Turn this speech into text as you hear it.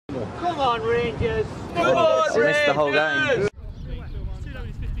Come on, Rangers! Come on, Rangers! Missed the whole game.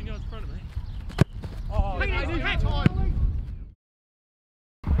 He's 15 yards in front of me.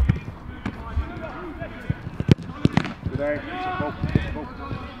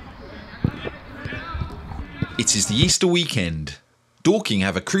 It is the Easter weekend. Dorking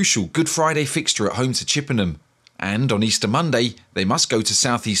have a crucial Good Friday fixture at home to Chippenham. And on Easter Monday, they must go to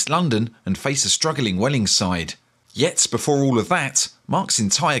South East London and face a struggling Welling side. Yet, before all of that, Marc's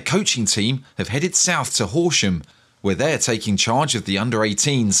entire coaching team have headed south to Horsham, where they're taking charge of the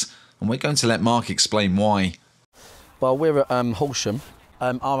under-18s, and we're going to let Marc explain why. Well, we're at Horsham,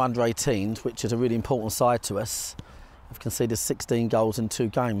 our under-18s, which is a really important side to us. We've conceded 16 goals in 2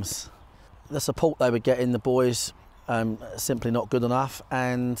 games. The support they were getting, the boys, simply not good enough,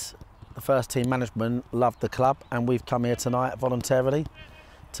 and the first team management loved the club, and we've come here tonight voluntarily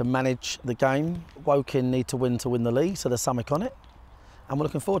to manage the game. Woking need to win the league, so there's something on it, and we're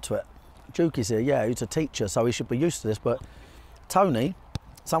looking forward to it. Duke is here, yeah, he's a teacher, so he should be used to this, but Tony,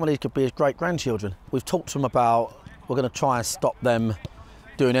 some of these could be his great-grandchildren. We've talked to him about we're going to try and stop them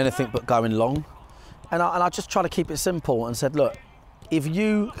doing anything but going long, and I just try to keep it simple and said, look, if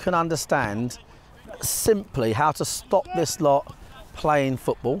you can understand simply how to stop this lot playing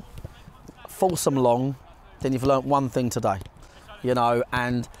football, force them long, then you've learnt one thing today, you know,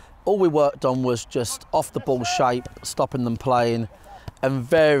 and all we worked on was just off the ball shape, stopping them playing, and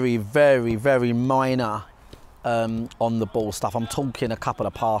very, very, very minor on the ball stuff. I'm talking a couple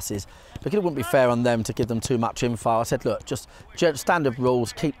of passes because it wouldn't be fair on them to give them too much info. I said, look, just standard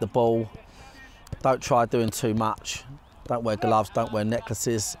rules, keep the ball, don't try doing too much, don't wear gloves, don't wear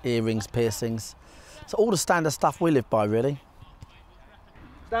necklaces, earrings, piercings. So all the standard stuff we live by, really.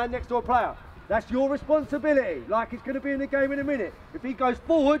 Stand next to a player. That's your responsibility, like it's going to be in the game in a minute. If he goes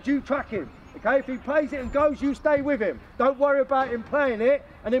forward, you track him. Okay, if he plays it and goes, you stay with him. Don't worry about him playing it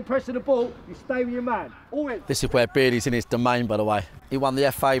and then pressing the ball, you stay with your man. Always. This is where Beardy's in his domain, by the way. He won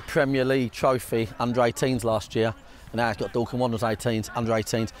the FA Premier League trophy under-18s last year, and now he's got Dorking Wanderers 18s,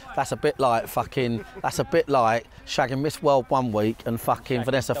 under-18s. That's a bit like shagging Miss World one week and fucking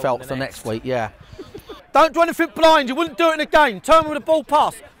Vanessa Phelps the next week, yeah. Don't do anything blind, you wouldn't do it in a game. Turn with the ball,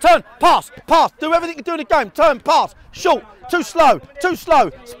 pass. Turn, pass, pass. Do everything you do in a game. Turn, pass, short, too slow, too slow.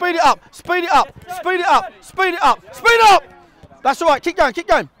 Speed it up, speed it up, speed it up, speed it up, speed it up. That's all right, keep going, keep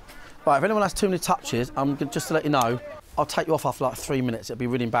going. Right, if anyone has too many touches, just to let you know, I'll take you off after like 3 minutes. It'll be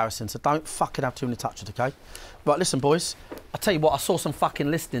really embarrassing, so don't fucking have too many touches, okay? Right, listen, boys. I tell you what, I saw some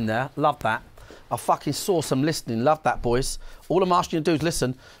fucking listening there. Love that. I fucking saw some listening. Love that, boys. All I'm asking you to do is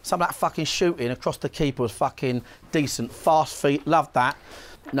listen. Some of that fucking shooting across the keeper was fucking decent. Fast feet. Love that.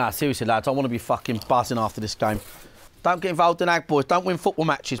 Nah, seriously, lads, I want to be fucking buzzing after this game. Don't get involved in ag, boys. Don't win football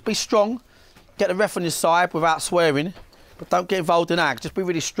matches. Be strong. Get the ref on your side without swearing. But don't get involved in ag. Just be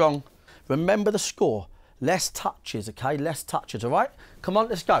really strong. Remember the score. Less touches, OK? Less touches, all right? Come on,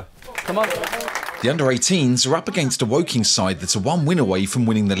 let's go. Come on. The under-18s are up against a Woking side that are 1 win away from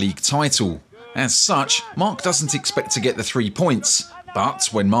winning the league title. As such, Marc doesn't expect to get the 3 points. But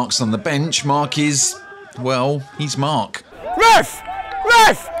when Marc's on the bench, Marc is, well, he's Marc. Ref!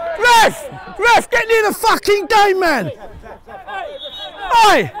 Ref! Ref! Ref! Get near the fucking game, man!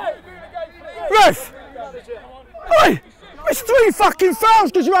 Oi! Ref! Oi! You missed 3 fucking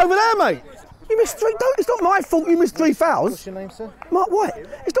fouls because you're over there, mate. You missed 3. It's not my fault you missed 3 fouls. What's your name, sir? Marc White.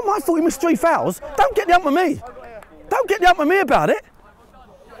 It's not my fault you missed 3 fouls. Don't get the up with me. Don't get the up with me about it.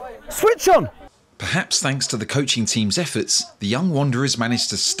 Switch on. Perhaps thanks to the coaching team's efforts, the young Wanderers managed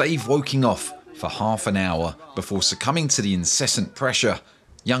to stave Woking off for half an hour before succumbing to the incessant pressure.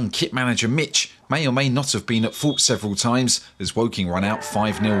 Young kit manager Mitch may or may not have been at fault several times as Woking run out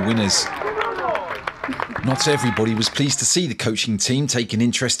 5-0 winners. Not everybody was pleased to see the coaching team take an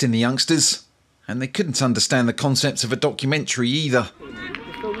interest in the youngsters, and they couldn't understand the concept of a documentary either.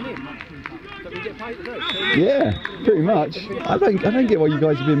 Yeah, pretty much. I don't get why you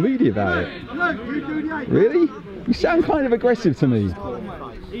guys have been moody about it. Really? You sound kind of aggressive to me.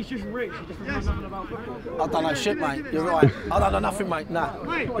 He's just rich, he just doesn't know nothing about football. I don't know shit, mate. You're right. I don't know nothing, mate. Nah,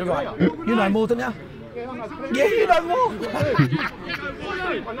 you're right. You know more than you. Yeah, you know more. I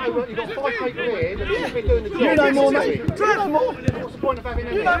know you've got 5 people here that have been doing the job. You know more, mate. You know more. What's the point of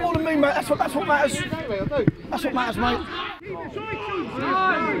having You know more than me, mate. That's what matters. That's what matters, mate.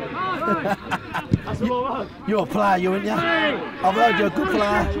 You're a player, you ain't you? I've heard you're a good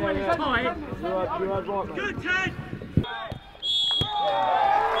player. Good, Ted!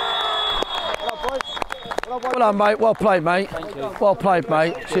 Well done, mate. Well played, mate. Well played,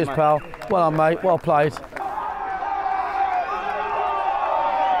 mate. Cheers, pal. Well done, mate. Well played.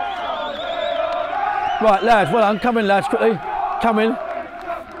 Right, lads. Well done. Come in, lads, quickly. Come in.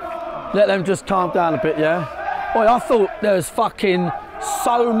 Let them just calm down a bit, yeah? Boy, I thought there was fucking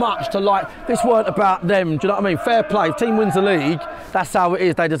so much to like. This weren't about them, do you know what I mean? Fair play. If team wins the league, that's how it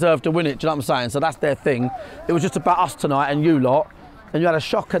is. They deserve to win it, do you know what I'm saying? So that's their thing. It was just about us tonight and you lot. And you had a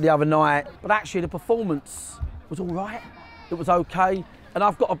shocker the other night. But actually the performance was all right. It was okay. And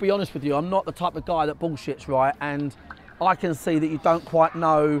I've got to be honest with you, I'm not the type of guy that bullshits, right? And I can see that you don't quite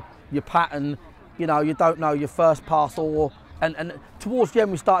know your pattern. You know, you don't know your first pass or... And towards the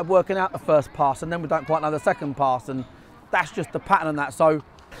end we started working out the first pass and then we don't quite know the second pass, and that's just the pattern and that. So,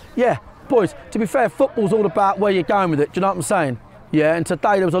 yeah, boys, to be fair, football's all about where you're going with it, do you know what I'm saying? Yeah, and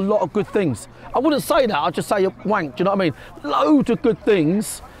today there was a lot of good things. I wouldn't say that, I'd just say wank, do you know what I mean? Loads of good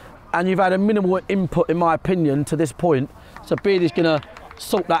things, and you've had a minimal input, in my opinion, to this point. So Beardy's gonna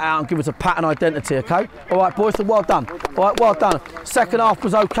sort that out and give us a pattern identity, okay? All right, boys, so well done. All right, well done. Second half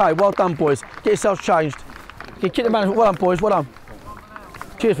was okay, well done, boys. Get yourselves changed. Keep the management, well done, boys, well done.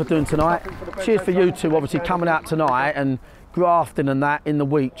 Cheers for doing tonight. Cheers for you two, obviously, coming out tonight and grafting and that in the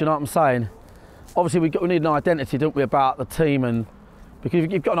week, do you know what I'm saying? Obviously, we need an identity, don't we, about the team, and because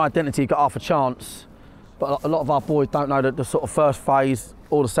if you've got an identity, you've got half a chance. But a lot of our boys don't know the sort of first phase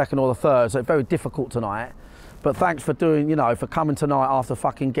or the second or the third, so it's very difficult tonight. But thanks for doing, you know, for coming tonight after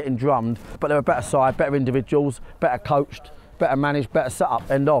fucking getting drummed. But they're a better side, better individuals, better coached, better managed, better set up,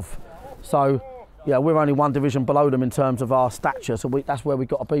 end of. So, yeah, we're only one division below them in terms of our stature, so that's where we've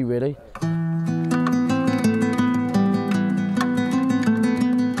got to be, really.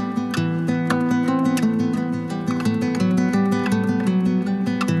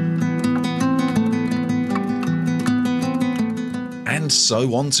 And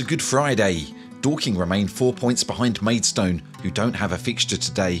so on to Good Friday. Dorking remain 4 points behind Maidstone, who don't have a fixture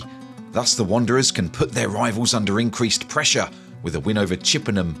today. Thus the Wanderers can put their rivals under increased pressure with a win over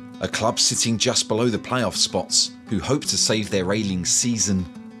Chippenham, a club sitting just below the playoff spots, who hope to save their ailing season.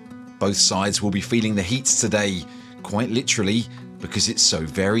 Both sides will be feeling the heat today, quite literally, because it's so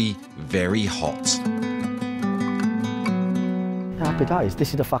very, very hot. Happy days.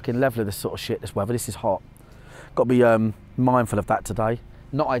 This is the fucking level of this sort of shit, this weather. This is hot. Got to be mindful of that today.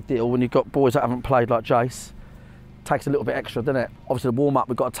 Not ideal when you've got boys that haven't played like Jace. Takes a little bit extra, doesn't it? Obviously the warm-up,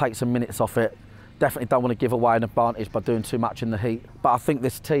 we've got to take some minutes off it. Definitely don't want to give away an advantage by doing too much in the heat. But I think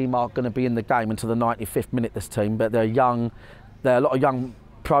this team are going to be in the game until the 95th minute, this team. But they're young. They're a lot of young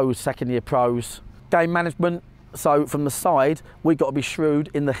pros, second-year pros. Game management. So from the side, we've got to be shrewd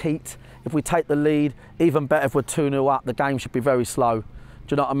in the heat. If we take the lead, even better if we're 2-0 up, the game should be very slow. Do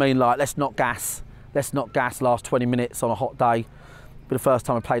you know what I mean? Like, let's not gas. Let's not gas last 20 minutes on a hot day. Be the first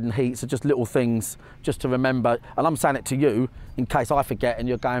time I played in heat, so just little things just to remember. And I'm saying it to you in case I forget and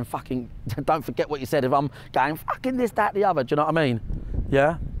you're going fucking, don't forget what you said if I'm going fucking this, that, the other. Do you know what I mean?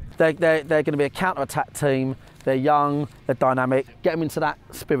 Yeah? They're going to be a counter-attack team. They're young, they're dynamic. Get them into that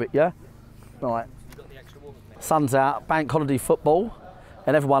spirit, yeah? All right. Sun's out, bank holiday football,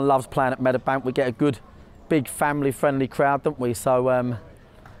 and everyone loves playing at Meadowbank. We get a good, big, family-friendly crowd, don't we? So,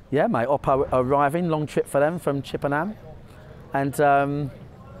 yeah, mate, Oppo arriving, long trip for them from Chippenham. And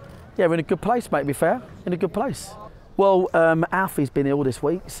yeah, we're in a good place, mate, to be fair, in a good place. Well, Alfie's been ill this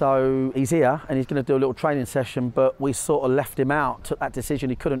week, so he's here and he's going to do a little training session, but we sort of left him out, took that decision.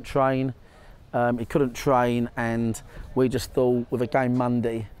 He couldn't train, and we just thought with a game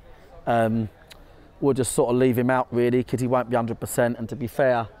Monday, we'll just sort of leave him out really, because he won't be 100%, and to be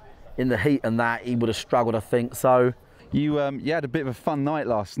fair, in the heat and that, he would have struggled, I think, so. You had a bit of a fun night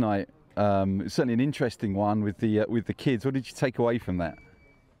last night. Certainly an interesting one with the kids. What did you take away from that?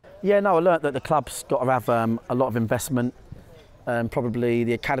 Yeah, no, I learnt that the club's got to have a lot of investment. Probably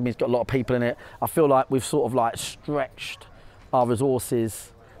the academy's got a lot of people in it. I feel like we've sort of like stretched our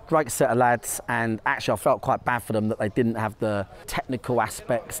resources. Great set of lads, and actually I felt quite bad for them that they didn't have the technical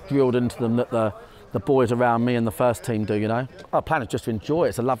aspects drilled into them that the boys around me and the first team do, you know. Our plan is just to enjoy it.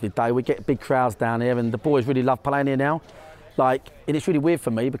 It's a lovely day. We get big crowds down here and the boys really love playing here now. Like, and it's really weird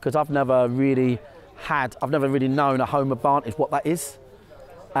for me because I've never really known a home advantage, what that is.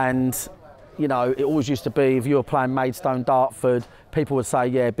 And, you know, it always used to be if you were playing Maidstone, Dartford, people would say,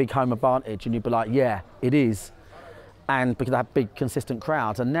 yeah, big home advantage. And you'd be like, yeah, it is. And because they have big, consistent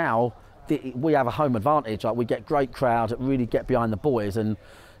crowds. And now we have a home advantage. Like, we get great crowds that really get behind the boys. And,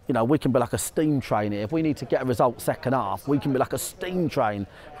 you know, we can be like a steam train here. If we need to get a result second half, we can be like a steam train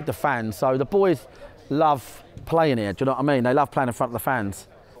with the fans. So the boys love playing here, do you know what I mean? They love playing in front of the fans.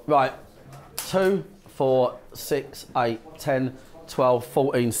 Right, 2, 4, 6, 8, 10, 12,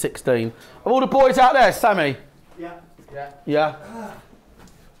 14, 16. Are all the boys out there, Sammy? Yeah. Yeah?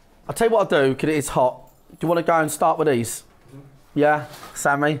 I'll tell you what I'll do, because it is hot. Do you want to go and start with these? Yeah?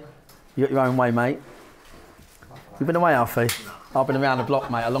 Sammy? You got your own way, mate. You been away, Alfie? No. I've been around the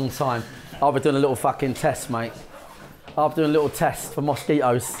block, mate, a long time. I'll be doing a little fucking test, mate. I'll be doing a little test for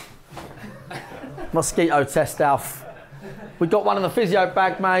mosquitoes. Mosquito test, Alf. We got one in the physio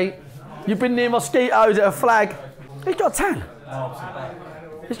bag, mate. You've been near mosquitoes at a flag. He's got a tan.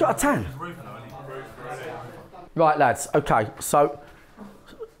 He's got a tan. Right, lads. Okay, so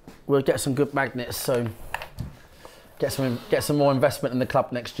we'll get some good magnets soon. Get some more investment in the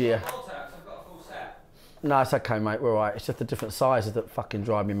club next year. No, it's okay, mate. We're all right. It's just the different sizes that fucking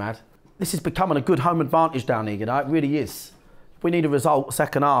drive me mad. This is becoming a good home advantage down here, you know. It really is. We need a result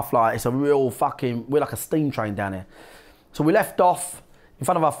second half. Like, it's a real fucking... We're like a steam train down here. So we left off in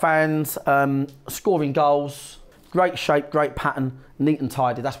front of our fans, scoring goals. Great shape, great pattern, neat and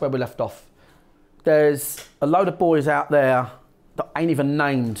tidy. That's where we left off. There's a load of boys out there that ain't even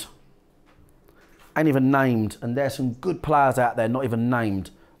named. Ain't even named. And there's some good players out there not even named,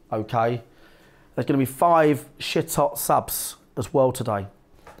 okay? There's going to be 5 shit-hot subs as well today.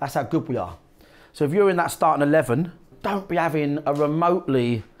 That's how good we are. So if you're in that starting 11, don't be having a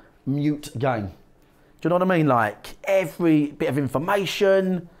remotely mute game. Do you know what I mean? Like, every bit of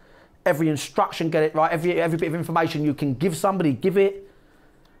information, every instruction, get it right. Every bit of information you can give somebody, give it.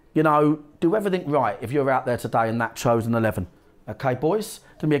 You know, do everything right if you're out there today in that chosen 11. Okay, boys?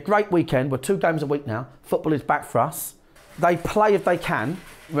 It's going to be a great weekend. We're 2 games a week now. Football is back for us. They play if they can.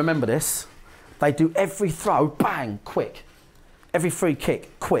 Remember this. They do every throw, bang, quick. Every free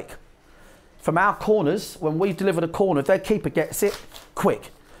kick, quick. From our corners, when we deliver the corner, if their keeper gets it, quick.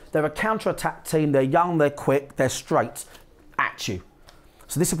 They're a counter-attack team. They're young, they're quick, they're straight at you.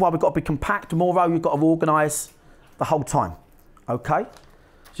 So this is why we've got to be compact. Tomorrow, you've got to organise the whole time, okay?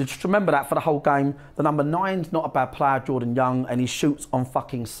 So just remember that for the whole game. The number 9's not a bad player, Jordan Young, and he shoots on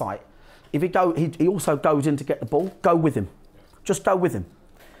fucking sight. If he also goes in to get the ball, go with him. Just go with him.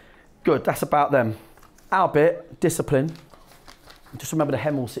 Good, that's about them. Our bit, discipline. Just remember the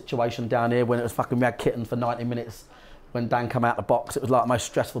Hemel situation down here when it was fucking, we had kittens for 90 minutes when Dan came out the box. It was like the most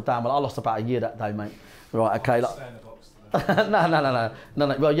stressful day. Well, I lost about a year that day, mate. Right, okay. Like,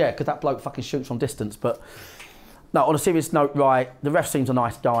 no. Well, yeah, because that bloke fucking shoots from distance. But no, on a serious note, right, the ref seems a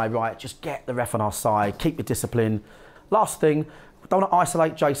nice guy, right? Just get the ref on our side, keep your discipline. Last thing, don't want to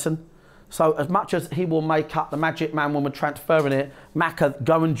isolate Jason. So as much as he will make up the magic man when we're transferring it, Macca,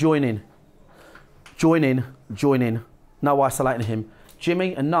 go and join in. Join in. No isolating him.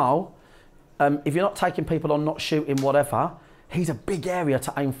 Jimmy and Noel, if you're not taking people on, not shooting, whatever, he's a big area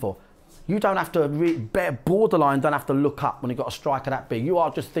to aim for. You don't have to, borderline don't have to look up when you've got a striker that big. You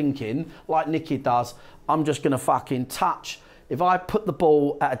are just thinking, like Nicky does, I'm just going to fucking touch. If I put the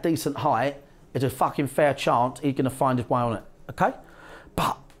ball at a decent height, it's a fucking fair chance he's going to find his way on it, okay?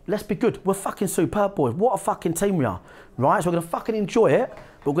 But let's be good. We're fucking superb, boys. What a fucking team we are, right? So we're going to fucking enjoy it,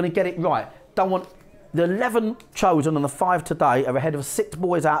 but we're going to get it right. Don't want... The 11 chosen and the 5 today are ahead of 6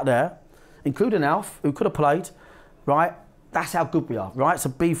 boys out there, including Alf, who could have played, right? That's how good we are, right? So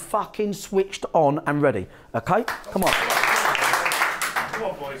be fucking switched on and ready, okay? Come on. Come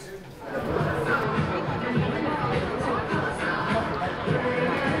on, boys.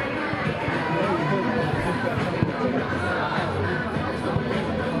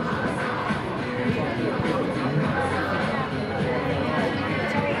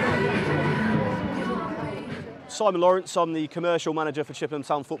 Simon Lawrence, I'm the commercial manager for Chippenham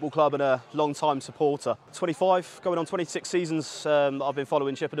Town Football Club and a long-time supporter. 25, going on 26 seasons I've been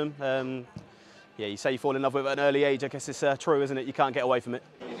following Chippenham. Yeah, you say you fall in love with it at an early age, I guess it's true, isn't it? You can't get away from it.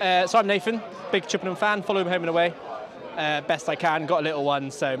 So I'm Nathan, big Chippenham fan, follow him home and away. Best I can, got a little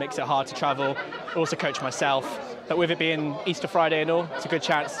one, so it makes it hard to travel. Also coach myself, but with it being Easter Friday and all, it's a good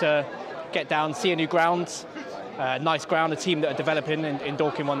chance to get down, see a new ground, nice ground, a team that are developing in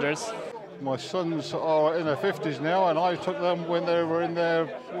Dorking Wanderers. My sons are in their 50s now, and I took them when they were in their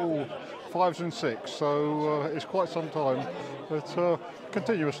 5s and 6, so it's quite some time. But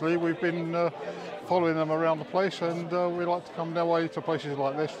continuously we've been following them around the place, and we like to come their way to places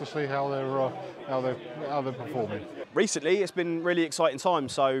like this to see how they're performing. Recently, it's been really exciting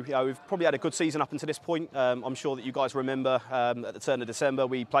times. So you know, we've probably had a good season up until this point. I'm sure that you guys remember at the turn of December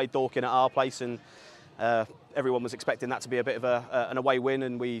we played Dorking at our place, and everyone was expecting that to be a bit of an away win,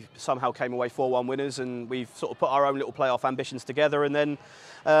 and we somehow came away 4-1 winners, and we've sort of put our own little playoff ambitions together. And then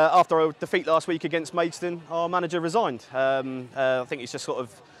after a defeat last week against Maidstone, our manager resigned. I think he's just sort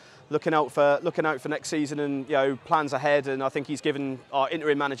of looking out for next season and plans ahead, and I think he's given our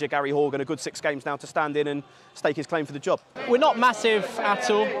interim manager Gary Horgan a good 6 games now to stand in and stake his claim for the job. We're not massive at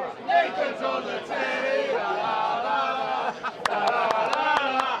all.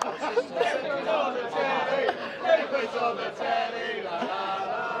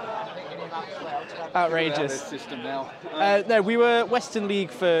 Outrageous. System now. No, we were Western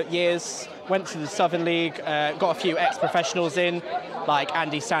League for years, went to the Southern League, got a few ex-professionals in, like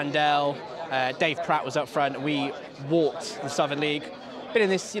Andy Sandell, Dave Pratt was up front, and we walked the Southern League. Been in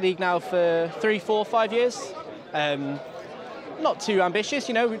this league now for 3, 4, 5 years. Not too ambitious,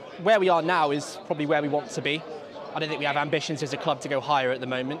 you know, where we are now is probably where we want to be. I don't think we have ambitions as a club to go higher at the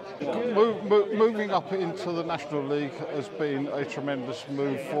moment. Moving up into the National League has been a tremendous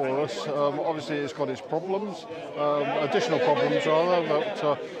move for us. Obviously it's got its problems, additional problems rather,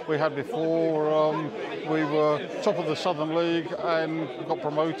 that we had before. We were top of the Southern League and got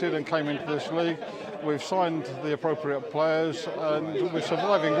promoted and came into this league. We've signed the appropriate players and we're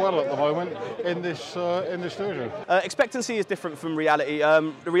surviving well at the moment in this division. Expectancy is different from reality.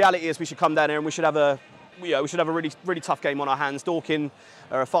 The reality is we should come down here and we should have a really tough game on our hands. Dorking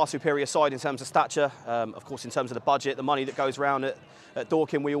are a far superior side in terms of stature, of course in terms of the budget, the money that goes around at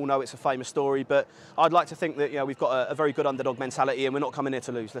Dorking. We all know it's a famous story, but I'd like to think that we've got a very good underdog mentality and we're not coming here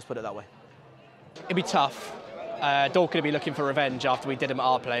to lose, let's put it that way. It'd be tough. Dorking will be looking for revenge after we did them at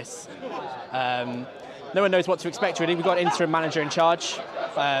our place. No one knows what to expect really. We've got an interim manager in charge.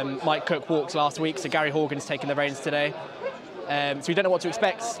 Mike Cook walked last week, so Gary Horgan's taken the reins today. So we don't know what to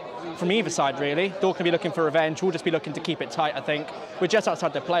expect from either side really. Dorking will be looking for revenge, we'll just be looking to keep it tight I think. We're just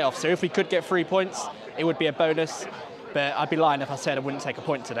outside the playoffs, so if we could get 3 points, it would be a bonus, but I'd be lying if I said I wouldn't take a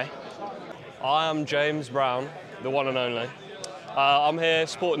point today. I am James Brown, the one and only. I'm here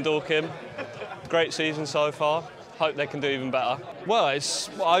supporting Dorking. Great season so far. Hope they can do even better. Well, I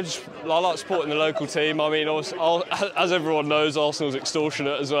like supporting the local team. I mean, as everyone knows, Arsenal's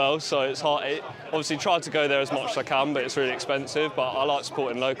extortionate as well, so it's hard. Obviously, tried to go there as much as I can, but it's really expensive. But I like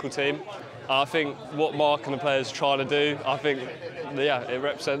supporting the local team. I think what Marc and the players are trying to do, I think, yeah, it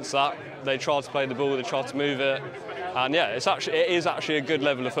represents that. They try to play the ball, they try to move it, and yeah, it is actually a good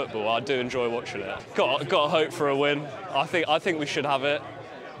level of football. I do enjoy watching it. Got to hope for a win. I think we should have it.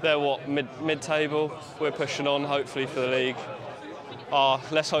 They're what, mid-table? We're pushing on, hopefully, for the league.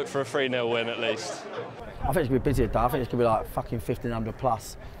 Let's hope for a 3-0 win at least. I think it's going to be busy today. I think it's going to be like fucking 1,500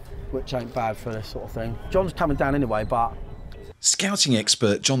 plus, which ain't bad for this sort of thing. John's coming down anyway, but... Scouting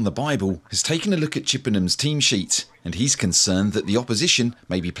expert John the Bible has taken a look at Chippenham's team sheet and he's concerned that the opposition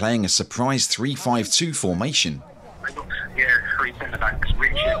may be playing a surprise 3-5-2 formation. Yeah, 3 centre-backs,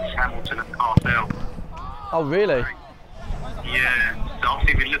 Richmond, Hamilton and Cartel. Oh, really? Yeah, so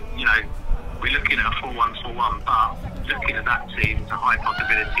obviously we're looking at a 4-1-4-1, but looking at that team, there's a high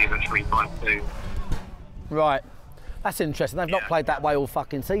possibility of a 3-5-2. Right, that's interesting. They've not played that way all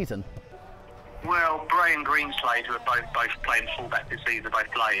fucking season. Well, Bray and Greenslade, who are both playing fullback this season, are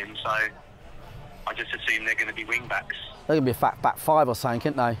both playing, so I just assume they're going to be wing-backs. They're going to be a back 5 or something,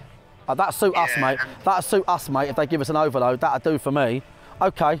 can't they? That'll suit us, mate. That'll suit us, mate, if they give us an overload. That'll do for me.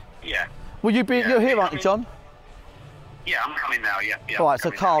 OK. Yeah. Will you be... You're here, aren't you, John? Yeah, I'm coming now, yeah. All right,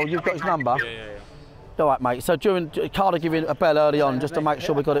 so Carl, you've got his number? Yeah. All right, mate. So Carl will give you a bell early on just to make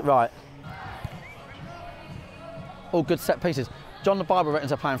sure we got it right. All good set pieces. John the Bible reckons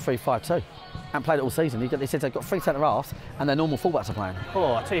they're playing 3-5-2. Haven't played it all season. He said they've got 3 centre-halves and their normal fullbacks are playing.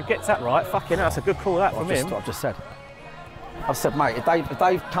 Oh, I tell you, gets that right. Fucking hell, that's a good call that from him. I've just said. I've said, mate, if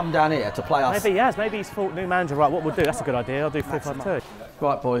they've come down here to play us... Maybe he has. Maybe he's thought, new manager, right, what we'll do, that's a good idea. I'll do 4-5-2.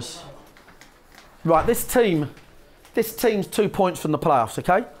 Right, boys. Right, this team's 2 points from the playoffs,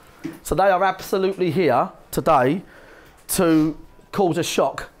 OK? So they are absolutely here today to cause a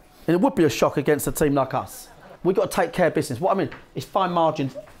shock. And it would be a shock against a team like us. We've got to take care of business. What I mean is fine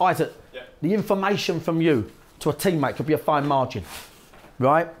margins. Isaac, the information from you to a teammate could be a fine margin,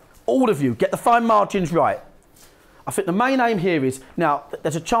 right? All of you, get the fine margins right. I think the main aim here is, now,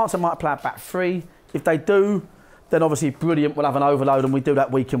 there's a chance they might play a back 3. If they do, then obviously brilliant, we'll have an overload and we do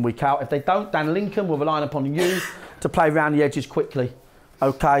that week in, week out. If they don't, Dan Lincoln will rely upon you to play around the edges quickly,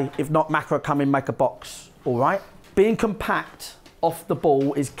 OK? If not, Macro come in, make a box, all right? Being compact off the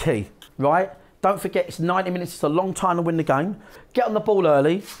ball is key, right? Don't forget, it's 90 minutes, it's a long time to win the game. Get on the ball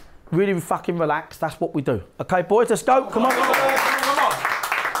early, really fucking relax, that's what we do. OK, boys, let's go, come on.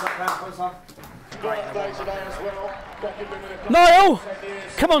 Niall,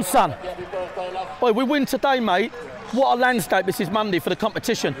 come on, son. Boy, we win today, mate. What a landscape this is Monday for the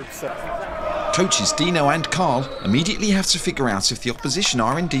competition. Coaches Dino and Carl immediately have to figure out if the opposition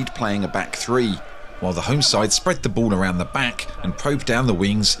are indeed playing a back 3, while the home side spread the ball around the back and probe down the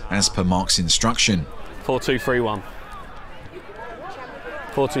wings as per Marc's instruction. 4-2-3-1.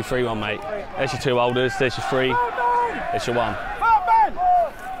 4-2-3-1, mate. There's your 2 holders, there's your 3, there's your 1.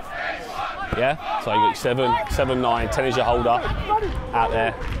 Yeah, so you got your 7, 7, 9, 10 is your holder out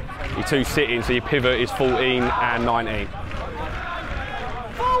there. Your 2 sitting, so your pivot is 14 and 19.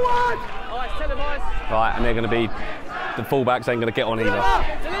 Forward! Right, and they're going to be, the fullbacks ain't going to get on either.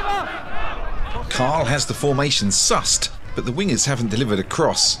 Carl has the formation sussed, but the wingers haven't delivered a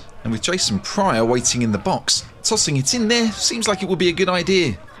cross. And with Jason Pryor waiting in the box, tossing it in there seems like it would be a good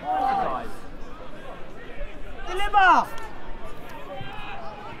idea. Deliver!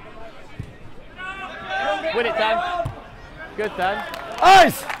 Win it, Dan. Good, Dan.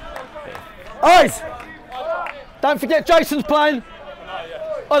 Eyes! Eyes! Don't forget Jason's playing.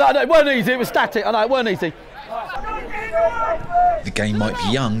 Oh, no, it weren't easy, it was static. I know, it weren't easy. The game might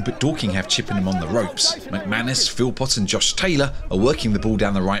be young, but Dorking have Chippenham on the ropes. McManus, Philpott and Josh Taylor are working the ball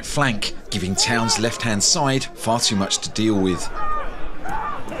down the right flank, giving Town's left-hand side far too much to deal with.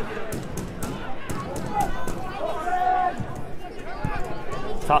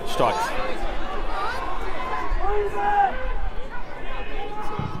 Touch strikes.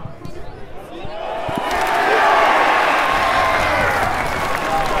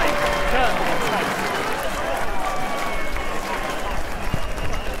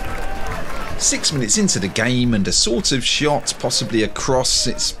 Six minutes into the game and a sort of shot, possibly a cross,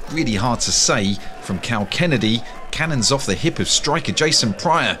 it's really hard to say, from Cal Kennedy, cannons off the hip of striker Jason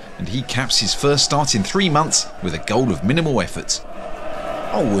Pryor, and he caps his first start in 3 months with a goal of minimal effort.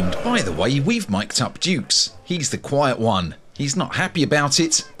 Oh, and by the way, we've mic'd up Dukes. He's the quiet one. He's not happy about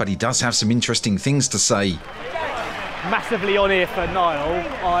it, but he does have some interesting things to say. Massively on here for Niall,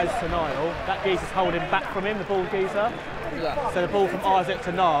 eyes to Niall. That geezer's holding back from him, the ball geezer. So the ball from Isaac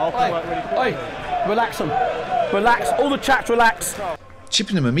to Niall can work really quickly. Relax them. Relax, all the chaps relax.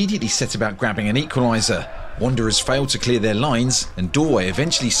 Chippenham immediately set about grabbing an equaliser. Wanderers failed to clear their lines, and Doorway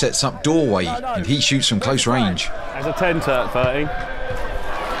eventually sets up Doorway, and he shoots from close range. There's a 10 to 13.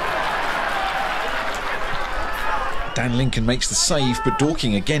 Dan Lincoln makes the save, but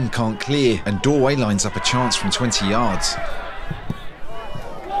Dorking again can't clear, and Doorway lines up a chance from 20 yards.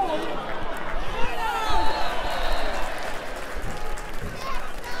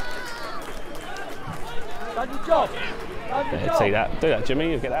 Yeah, see that? Do that,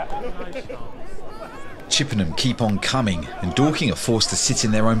 Jimmy, you get that. Chippenham keep on coming, and Dorking are forced to sit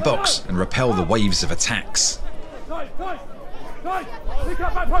in their own box and repel the waves of attacks. Walk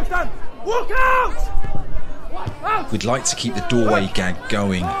out! We'd like to keep the Doorway gag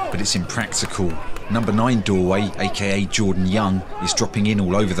going, but it's impractical. Number 9 Doorway, aka Jordan Young, is dropping in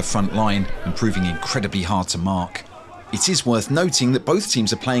all over the front line and proving incredibly hard to mark. It is worth noting that both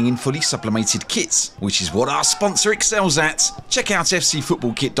teams are playing in fully sublimated kits, which is what our sponsor excels at. Check out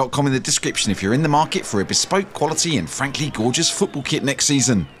fcfootballkit.com in the description if you're in the market for a bespoke quality and frankly gorgeous football kit next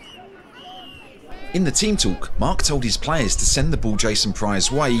season. In the team talk, Marc told his players to send the ball Jason Pryor's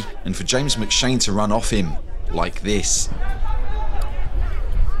way and for James McShane to run off him, like this.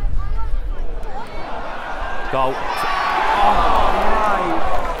 Goal.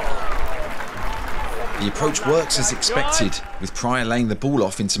 The approach works as expected, with Pryor laying the ball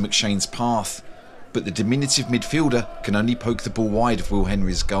off into McShane's path, but the diminutive midfielder can only poke the ball wide of Will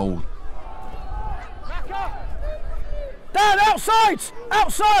Henry's goal. Dan, outside!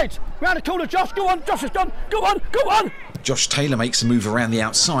 Outside! Round the corner, Josh, go on, Josh has gone, go on, go on! Josh Taylor makes a move around the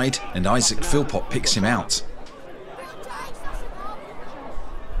outside, and Isaac Philpott picks him out.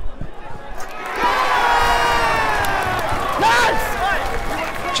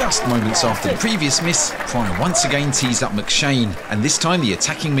 Just moments after the previous miss, Pryor once again tees up McShane, and this time the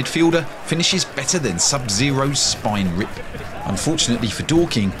attacking midfielder finishes better than Sub-Zero's spine rip. Unfortunately for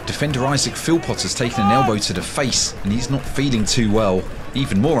Dorking, defender Isaac Philpott has taken an elbow to the face, and he's not feeling too well.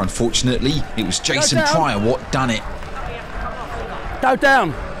 Even more unfortunately, it was Jason Pryor what done it. Go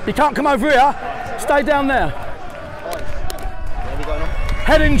down. You can't come over here. Stay down there.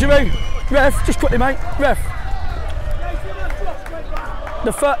 Head injury. Ref, just quickly, mate. Ref.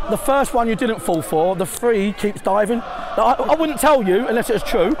 The first one you didn't fall for, the free keeps diving. I wouldn't tell you unless it was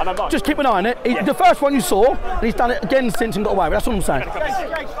true. Just keep an eye on it. The first one you saw, and he's done it again since and got away. That's what I'm saying.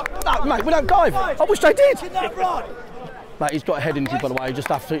 No, mate, we don't dive. I wish they did. Mate, he's got a head injury, by the way. You just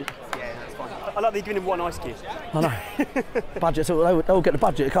have to. Yeah, that's fine. I like that you're giving him one ice cube. I know. Budget, so they'll get the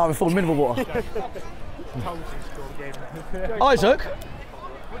budget. They can't afford mineral water. Isaac.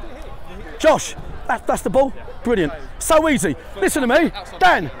 Josh, that's the ball. Brilliant. So easy. Listen to me.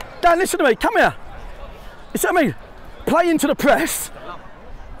 Dan, listen to me. Come here. You see what I mean? Play into the press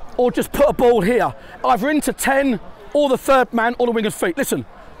or just put a ball here. Either into 10 or the third man or the winger's feet. Listen,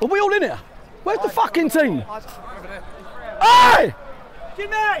 are we all in here? Where's the fucking team? Hey!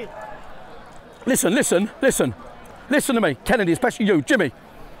 Jimmy! Listen to me. Kennedy, especially you, Jimmy.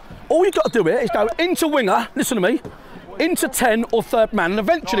 All you've got to do here is go into winger, listen to me, into 10 or third man, and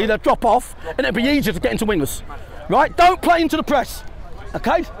eventually they'll drop off and it'll be easier to get into wingers. Right? Don't play into the press.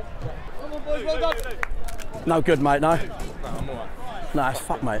 Okay? No good, mate, no? No, it's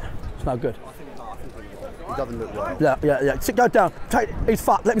fucked, mate. It's no good. He doesn't look well. Yeah. Go down. He's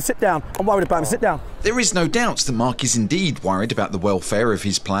fucked. Let me sit down. I'm worried about him. Sit down. There is no doubt that Marc is indeed worried about the welfare of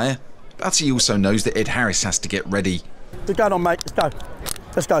his player, but he also knows that Ed Harris has to get ready. We're going on, mate. Let's go.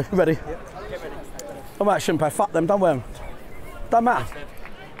 Let's go. You ready? All right, shin pad. Fuck them. Don't wear them. Don't matter.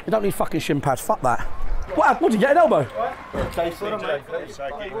 You don't need fucking shin pads. Fuck that. What did you get an elbow?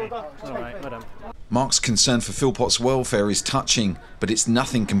 Marc's concern for Philpot's welfare is touching, but it's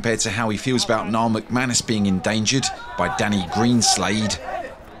nothing compared to how he feels about Niall McManus being endangered by Danny Greenslade.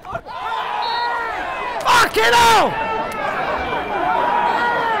 Fucking hell!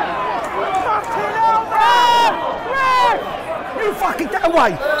 You fucking get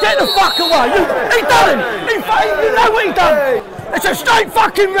away! Get the fuck away! He done him! You know what he done! It's a straight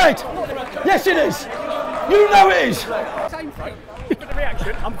fucking red! Yes it is! You know it is! Same thing. For the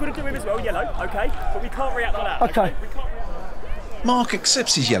reaction, I'm going to do him as well, yellow, okay? But we can't react like that. Okay. Marc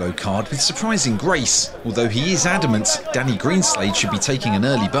accepts his yellow card with surprising grace, although he is adamant Danny Greenslade should be taking an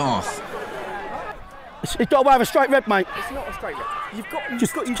early bath. He's got away with a straight red, mate. It's not a straight red. You've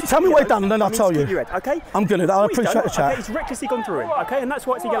got tell me what he's done and then I'll tell you. Red, okay? I'm gonna. I appreciate the chat. Okay, it's recklessly gone through him, okay? And that's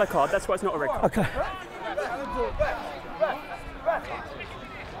why it's a yellow card. That's why it's not a red card. Okay.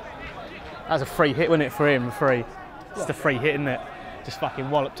 That was a free hit, wasn't it, for him? Just a free hit, isn't it? Just fucking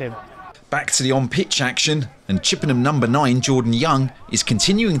walloped him. Back to the on-pitch action, and Chippenham number 9, Jordan Young, is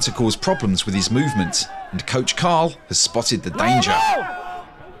continuing to cause problems with his movement, and Coach Carl has spotted the danger.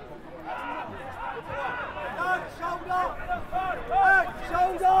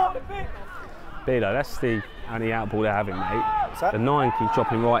 Beardo, that's the only out ball they're having, mate. The 9 keep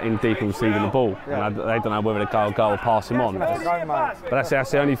chopping right in deep and receiving the ball. Yeah. And they don't know whether to go or pass him on. But that's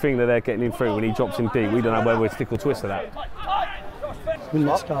the only thing that they're getting him through. When he drops in deep, we don't know whether we're stick or twist of that.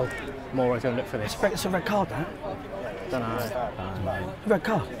 Let's go. More going to look for this. It's a red card, that. Don't know. Red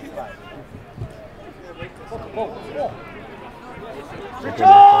card.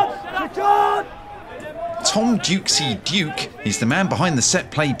 Tom Dukesy Duke is the man behind the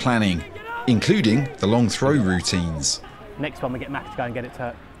set play planning, including the long throw routines. Next one we get Mac to go and get it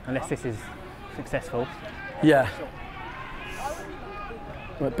to, unless this is successful. Yeah.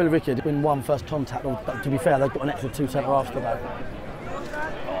 Well, Billy Ricky did win one first contact, but to be fair, they've got an extra 2 centre after that.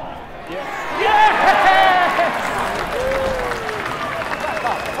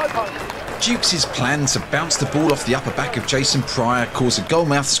 Dukes' plan to bounce the ball off the upper back of Jason Pryor, cause a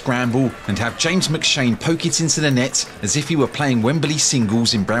goalmouth scramble and have James McShane poke it into the net as if he were playing Wembley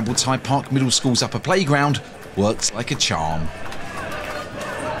singles in Bramblety Park Middle School's upper playground works like a charm.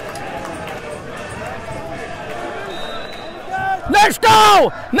 Next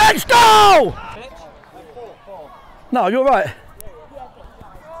goal! Next goal! No, you're right.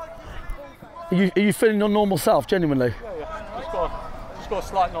 Are you feeling your normal self, genuinely? Yeah. Just got a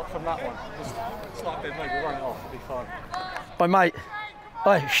slight knock from that one. Just a slight bit, maybe run it off, it'll be fine. Oi, mate.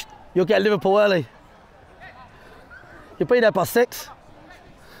 Oi, you'll get Liverpool early. You'll be there by 6.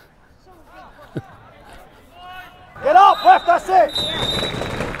 Get up, ref, that's it!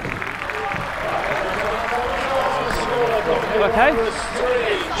 Okay?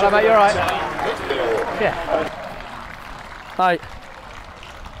 Hello, mate, you alright? Yeah. Hey,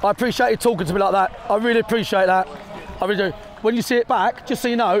 I appreciate you talking to me like that. I really appreciate that. I really do. When you see it back, just so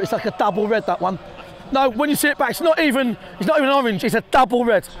you know, it's like a double red, that one. No, when you see it back, it's not even orange, it's a double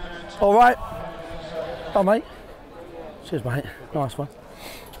red. All right? Oh, mate. Cheers, mate. Nice one.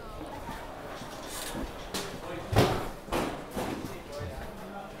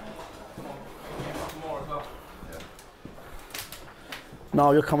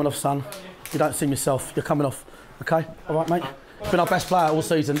 No, you're coming off, son. You don't see yourself. You're coming off. Okay? All right, mate? You've been our best player all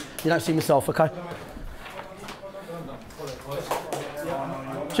season. You don't see yourself, okay?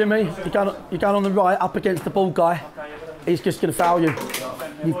 Jimmy, you're going on the right, up against the ball guy. He's just going to foul you.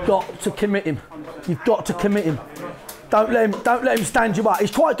 You've got to commit him. You've got to commit him. Don't let him stand you up. He's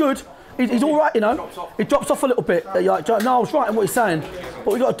quite good. He's all right, you know. He drops off a little bit. You're like, no, I was right in what he's saying.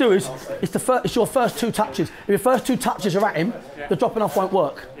 What we've got to do is, it's your first 2 touches. If your first 2 touches are at him, the dropping off won't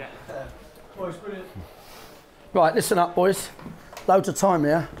work. Right, listen up, boys. Loads of time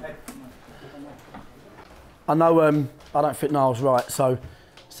here. I know I don't think Niall's right, so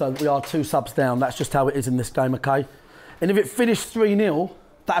we are 2 subs down. That's just how it is in this game, okay? And if it finished 3-0,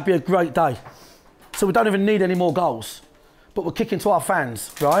 that'd be a great day. So we don't even need any more goals. But we're kicking to our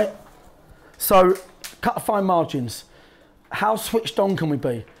fans, right? So, cut the fine margins. How switched on can we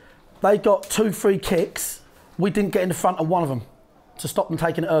be? They got 2 free kicks. We didn't get in the front of one of them to stop them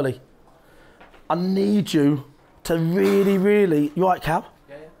taking it early. I need you to really, you right, Cal?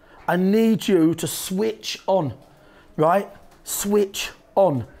 Yeah. I need you to switch on, right? Switch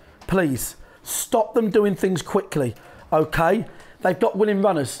on, please. Stop them doing things quickly, okay? They've got winning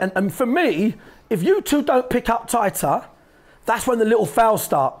runners. And for me, if you two don't pick up tighter, that's when the little fouls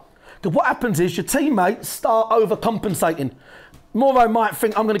start. Because what happens is your teammates start overcompensating. Morrow might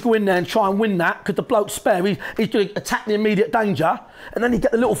think, I'm going to go in there and try and win that because the bloke's spare. He's going to attack the immediate danger, and then you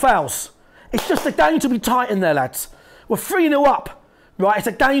get the little fouls. It's just a game to be tight in there, lads. We're 3-0 up, right? It's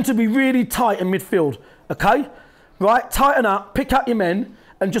a game to be really tight in midfield, okay? Right, tighten up, pick up your men,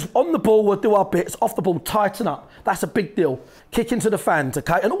 and just on the ball, we'll do our bits. Off the ball, tighten up. That's a big deal. Kick into the fans,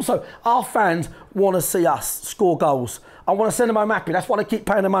 okay? And also, our fans want to see us score goals. I want to send them home happy. That's why they keep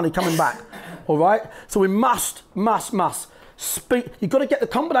paying the money coming back, all right? So we must speed. You've got to get the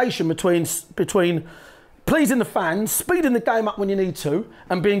combination between pleasing the fans, speeding the game up when you need to,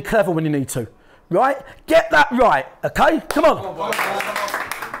 and being clever when you need to, right? Get that right, okay? Come on.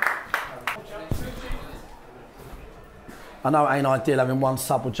 I know it ain't ideal having one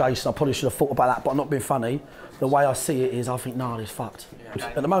sub with Jason. I probably should have thought about that, but I'm not being funny. The way I see it is, I think, nah, it's fucked.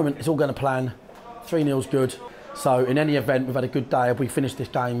 At the moment, it's all going to plan. 3-0's good. So in any event, we've had a good day. If we finish this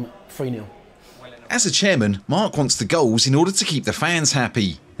game 3-0. As a chairman, Marc wants the goals in order to keep the fans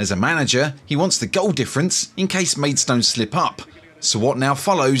happy. As a manager, he wants the goal difference in case Maidstone slip up. So what now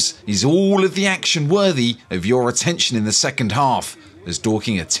follows is all of the action worthy of your attention in the second half, as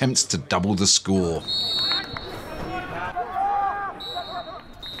Dorking attempts to double the score.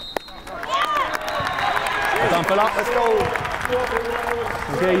 Well done, Philip. Let's go.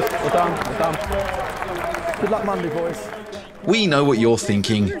 Well done. Well done. Good luck Monday, boys. We know what you're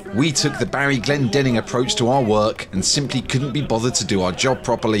thinking. We took the Barry Glendenning approach to our work and simply couldn't be bothered to do our job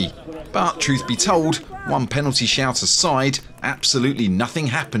properly. But truth be told, one penalty shout aside, absolutely nothing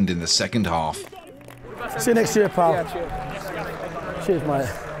happened in the second half. See you next year, pal. Yeah, cheers, mate.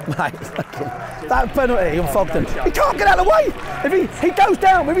 That penalty on Fogden. He can't get out of the way. If he goes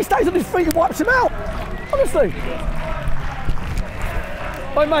down, if he stays on his feet, he wipes him out. Honestly.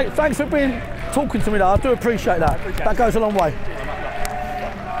 Hey, mate, thanks for talking to me, though. I do appreciate that. That goes a long way.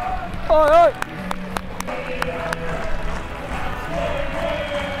 All right.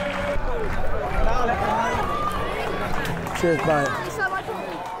 Cheers, mate.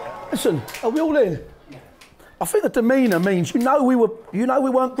 Listen, are we all in? I think the demeanour means you know we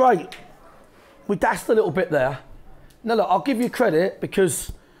weren't great. We dashed a little bit there. Now look, I'll give you credit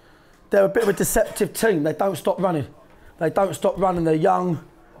because they're a bit of a deceptive team. They don't stop running. They don't stop running. They're young.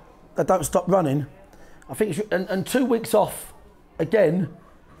 They don't stop running. I think, and 2 weeks off again.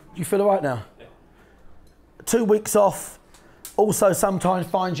 Do you feel all right now? 2 weeks off also sometimes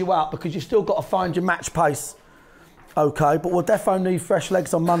finds you out because you still got to find your match pace. Okay, but we'll definitely need fresh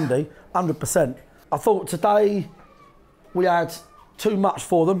legs on Monday, 100%. I thought today we had too much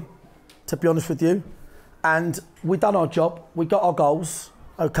for them, to be honest with you. And we done our job, we got our goals,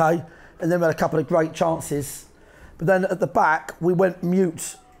 okay? And then we had a couple of great chances. But then at the back, we went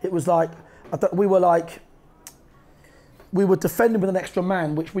mute. It was like, we were defending with an extra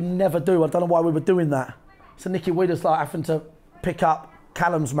man, which we never do. I don't know why we were doing that. So Nicky Wheeler's like having to pick up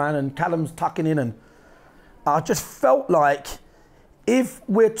Callum's man and Callum's tucking in. And I just felt like if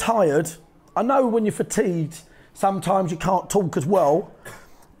we're tired, I know when you're fatigued, sometimes you can't talk as well,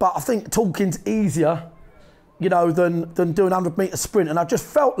 but I think talking's easier, you know, than doing a 100-metre sprint. And I just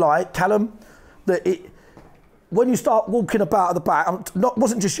felt like, Callum, that when you start walking about at the back,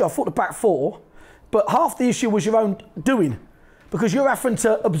 wasn't just you, I thought the back four, but half the issue was your own doing, because you're having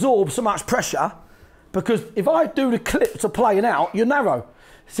to absorb so much pressure, because if I do the clips of playing out, you're narrow.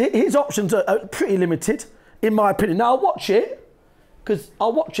 See, his options are pretty limited, in my opinion. Now, I'll watch it, because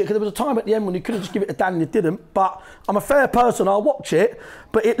there was a time at the end when you could have just give it to Dan and you didn't, but I'm a fair person, I'll watch it,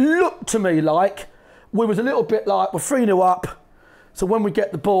 but it looked to me like we was a little bit like, we're 3-0 up, so when we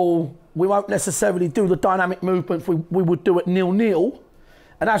get the ball, we won't necessarily do the dynamic movement we would do at 0-0,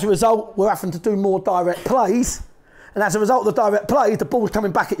 and as a result, we're having to do more direct plays, and as a result of the direct plays, the ball's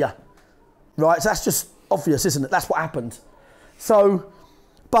coming back at you, right? So that's just obvious, isn't it? That's what happened. So,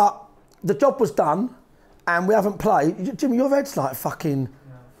 but the job was done, and we haven't played. Jimmy, your head's like fucking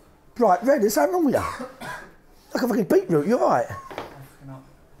bright red. Is something wrong with you? Like a fucking beetroot. You're right.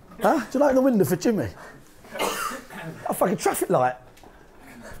 Huh? Do you like the window for Jimmy? A fucking traffic light.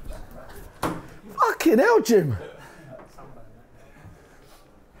 Fucking hell, Jim.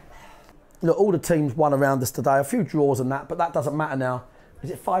 Look, all the teams won around us today. A few draws and that, but that doesn't matter now.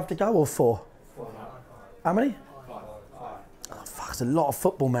 Is it 5 to go or 4? 4. How many? 5. Oh, fuck, it's a lot of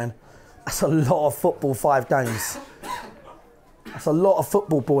football, man. That's a lot of football, 5 games. That's a lot of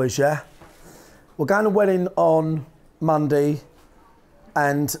football, boys, yeah? We're going to Welling on Monday,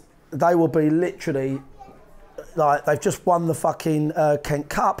 and they will be literally like they've just won the fucking Kent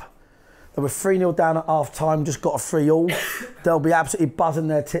Cup. They were 3-0 down at half time, just got a 3-all. They'll be absolutely buzzing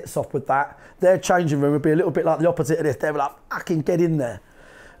their tits off with that. Their changing room would be a little bit like the opposite of this. They were like, fucking get in there.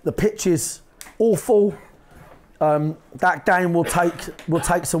 The pitch is awful. That game will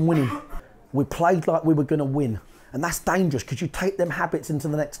take some winning. We played like we were going to win. And that's dangerous because you take them habits into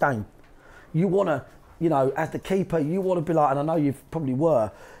the next game. You want to, you know, as the keeper, you want to be like, and I know you probably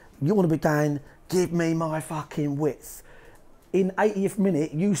were, you want to be going, give me my fucking width. In 80th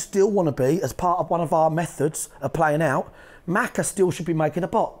minute, you still want to be, as part of one of our methods of playing out, Macca still should be making a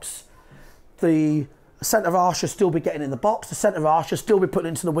box. The centre-half should still be getting in the box. The centre-half should still be putting it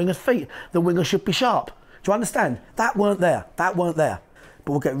into the winger's feet. The winger should be sharp. Do you understand? That weren't there. That weren't there.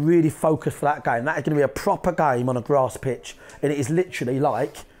 But we'll get really focused for that game. That is going to be a proper game on a grass pitch. And it is literally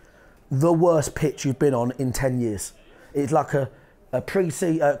like the worst pitch you've been on in 10 years. It's like a close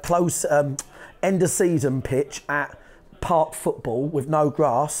end-of-season pitch at park football with no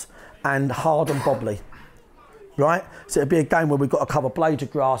grass and hard and bobbly, right? So it'll be a game where we've got to cover blades of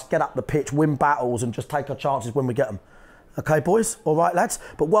grass, get up the pitch, win battles and just take our chances when we get them. Okay, boys? All right, lads?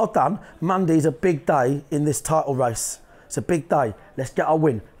 But well done. Monday's a big day in this title race. It's a big day. Let's get our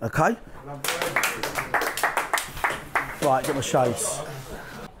win, okay? Right, get my shades.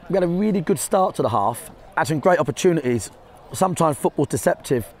 We had a really good start to the half. Had some great opportunities. Sometimes football's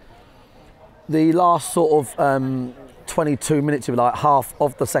deceptive. The last sort of 22 minutes, if you like, half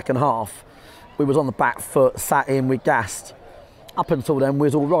of the second half, we was on the back foot, sat in, we gassed. Up until then, we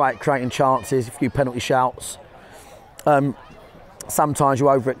was all right, creating chances, a few penalty shouts. Sometimes you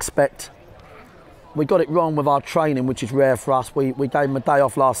over-expect. We got it wrong with our training, which is rare for us. We gave them a day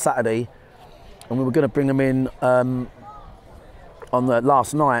off last Saturday, and we were going to bring them in on the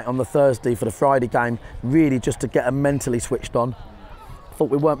last night, on the Thursday for the Friday game, really just to get them mentally switched on. Thought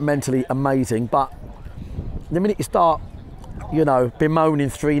we weren't mentally amazing, but the minute you start, you know, bemoaning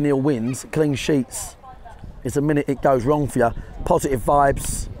 3-0 wins, clean sheets, it's the minute it goes wrong for you. Positive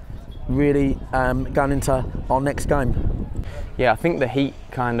vibes, really going into our next game. Yeah, I think the heat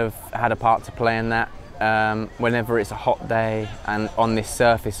kind of had a part to play in that. Whenever it's a hot day and on this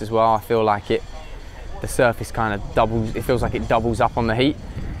surface as well, I feel like the surface kind of doubles, it feels like it doubles up on the heat.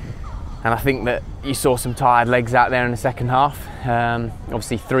 And I think that you saw some tired legs out there in the second half.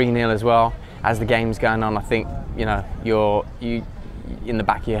 Obviously 3-0 as well. As the game's going on, I think, you know, you in the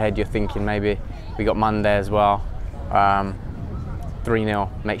back of your head, you're thinking maybe we got Monday as well.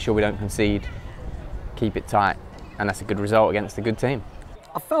 3-0, make sure we don't concede, keep it tight, and that's a good result against a good team.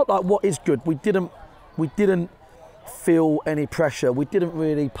 I felt like what is good, we didn't feel any pressure. We didn't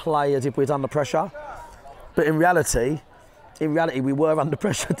really play as if we was under pressure. But in reality, we were under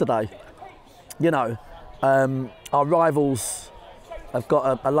pressure today. You know, our rivals have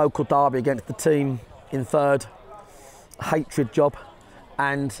got a local derby against the team in third, a hatred job,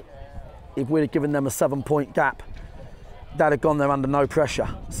 and if we'd have given them a 7-point gap, they'd have gone there under no pressure.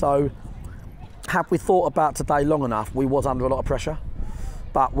 So, have we thought about today long enough, we was under a lot of pressure,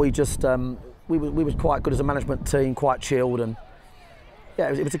 but we just, we was quite good as a management team, quite chilled, and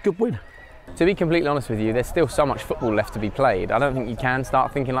yeah, it was a good win. To be completely honest with you, there's still so much football left to be played. I don't think you can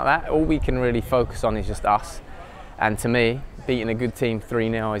start thinking like that. All we can really focus on is just us. And to me, beating a good team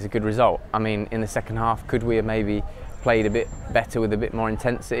 3-0 is a good result. I mean, in the second half, could we have maybe played a bit better with a bit more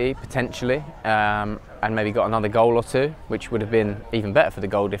intensity, potentially, and maybe got another goal or two, which would have been even better for the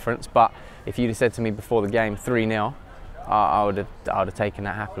goal difference. But if you'd have said to me before the game 3-0, I would have taken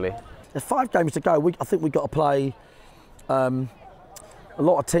that happily. There's 5 games to go. I think we've got to play a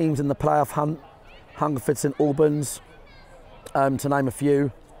lot of teams in the playoff hunt, Hungerford, St Albans, to name a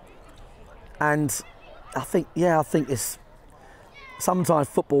few. And I think it's sometimes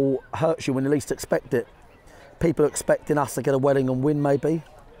football hurts you when you least expect it. People are expecting us to get a Welling and win maybe,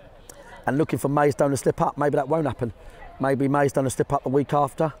 and looking for Maidstone to slip up. Maybe that won't happen. Maybe Maidstone will slip up the week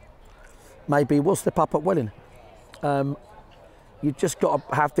after. Maybe we'll slip up at Welling. You've just got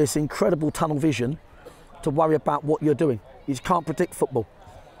to have this incredible tunnel vision to worry about what you're doing. You just can't predict football.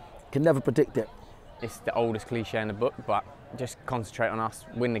 You can never predict it. It's the oldest cliche in the book, but just concentrate on us,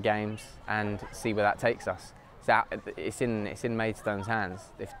 win the games, and see where that takes us. It's in Maidstone's hands.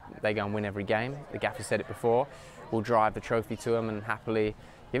 If they go and win every game, the gaffer said it before, we'll drive the trophy to them and happily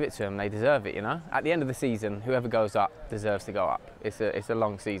give it to them. They deserve it, you know. At the end of the season, whoever goes up deserves to go up. It's a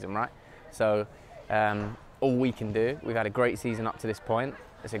long season, right? So all we can do, we've had a great season up to this point.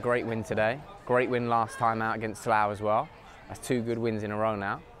 It's a great win today. Great win last time out against Slough as well. That's 2 good wins in a row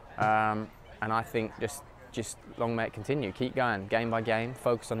now. And I think just long may it continue. Keep going, game by game,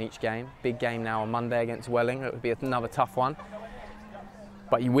 focus on each game. Big game now on Monday against Welling. It would be another tough one.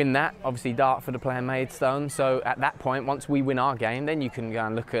 But you win that, obviously Dartford are playing Maidstone, so at that point, once we win our game, then you can go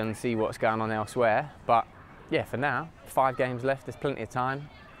and look and see what's going on elsewhere. But yeah, for now, 5 games left, there's plenty of time,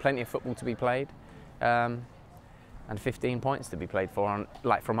 plenty of football to be played, and 15 points to be played for,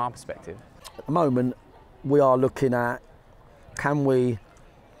 from our perspective. At the moment, we are looking at, can we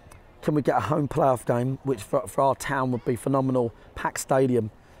get a home playoff game, which for our town would be phenomenal, packed stadium,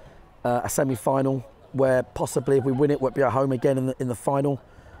 a semi-final, where possibly if we win it, we'll be at home again in the final.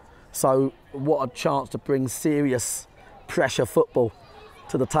 So what a chance to bring serious pressure football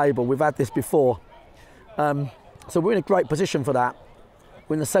to the table. We've had this before. So we're in a great position for that.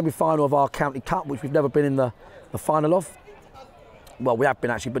 We're in the semi-final of our county cup, which we've never been in the final of. Well, we have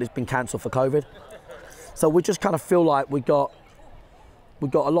been actually, but it's been cancelled for COVID. So we just kind of feel like we've got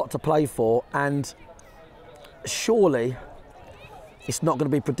a lot to play for, and surely it's not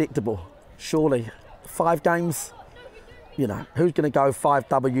going to be predictable. Surely. 5 games, you know, who's going to go 5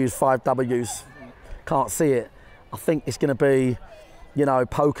 Ws? Can't see it. I think it's going to be, you know,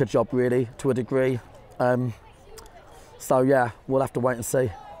 poker job really, to a degree. So yeah, we'll have to wait and see.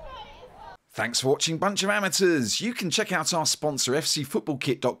 Thanks for watching Bunch of Amateurs. You can check out our sponsor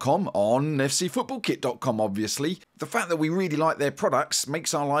fcfootballkit.com on fcfootballkit.com, obviously. The fact that we really like their products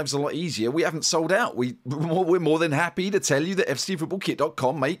makes our lives a lot easier. We haven't sold out. We're more than happy to tell you that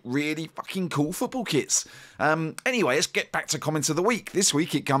fcfootballkit.com make really fucking cool football kits. Anyway, let's get back to comments of the week. This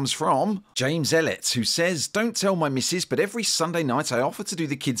week it comes from James Ellett, who says, "Don't tell my missus, but every Sunday night I offer to do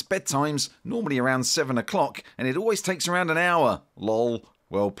the kids' bedtimes, normally around 7 o'clock, and it always takes around an hour. Lol."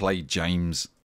 Well played, James.